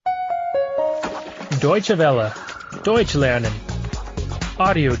Deutsche Welle. Deutsch lernen.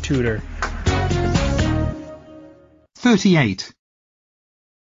 Audio tutor. 38.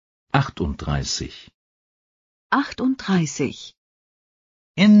 38. 38.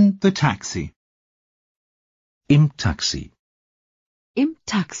 In the taxi. Im Taxi. Im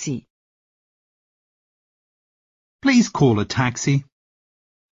Taxi. Please call a taxi.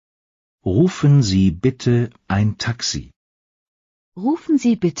 Rufen Sie bitte ein Taxi. Rufen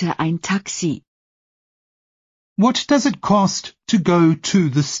Sie bitte ein Taxi. What does it cost to go to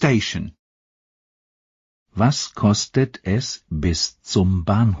the station? Was kostet es bis zum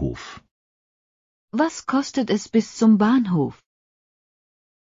Bahnhof? Was kostet es bis zum Bahnhof?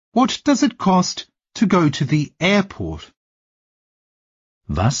 What does it cost to go to the airport?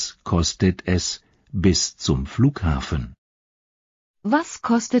 Was kostet es bis zum Flughafen? Was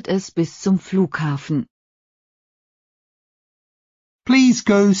kostet es bis zum Flughafen? Please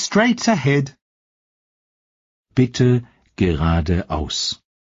go straight ahead. Bitte geradeaus.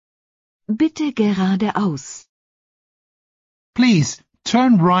 Bitte geradeaus. Please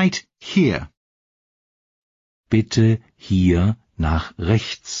turn right here. Bitte hier nach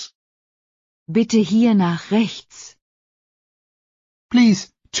rechts. Bitte hier nach rechts.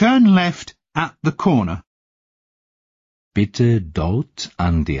 Please turn left at the corner. Bitte dort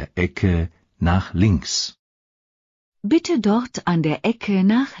an der Ecke nach links. Bitte dort an der Ecke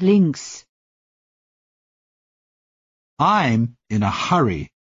nach links. I'm in a hurry.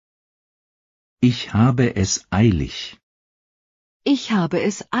 Ich habe es eilig. Ich habe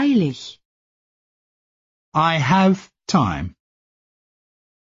es eilig. I have time.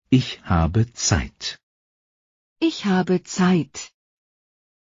 Ich habe Zeit. Ich habe Zeit.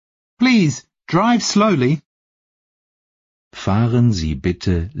 Please drive slowly. Fahren Sie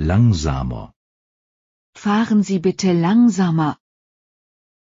bitte langsamer. Fahren Sie bitte langsamer.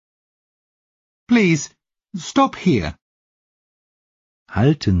 Please stop here.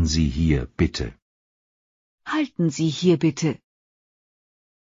 Halten Sie hier bitte. Halten Sie hier bitte.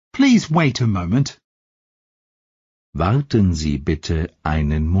 Please wait a moment. Warten Sie bitte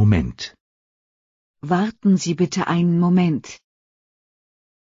einen Moment. Warten Sie bitte einen Moment.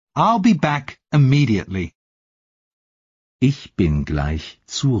 I'll be back immediately. Ich bin gleich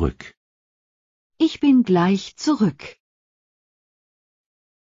zurück. Ich bin gleich zurück.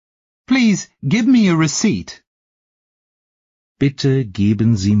 Please give me a receipt. Bitte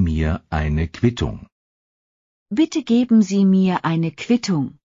geben Sie mir eine Quittung. Bitte geben Sie mir eine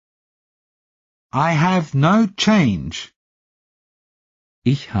Quittung. I have no change.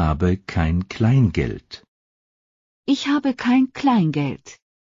 Ich habe kein Kleingeld. Ich habe kein Kleingeld.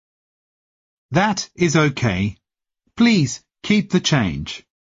 That is okay. Please keep the change.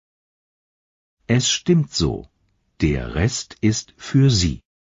 Es stimmt so. Der Rest ist für Sie.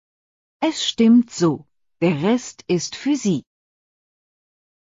 Es stimmt so. Der Rest ist für Sie.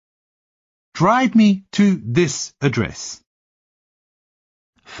 Drive me to this address.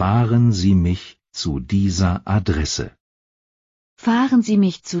 Fahren Sie mich zu dieser Adresse. Fahren Sie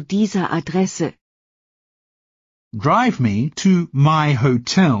mich zu dieser Adresse. Drive me to my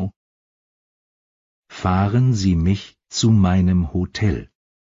hotel. Fahren Sie mich zu meinem Hotel.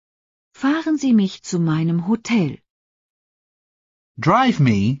 Fahren Sie mich zu meinem Hotel. Drive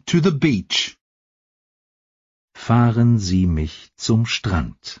me to the beach. Fahren Sie mich zum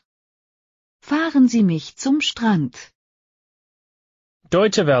Strand. Fahren Sie mich zum Strand.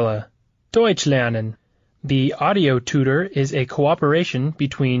 Deutsche Welle. Deutsch lernen. The audio tutor is a cooperation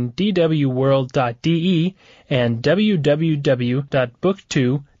between dwworld.de and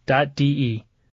www.book2.de.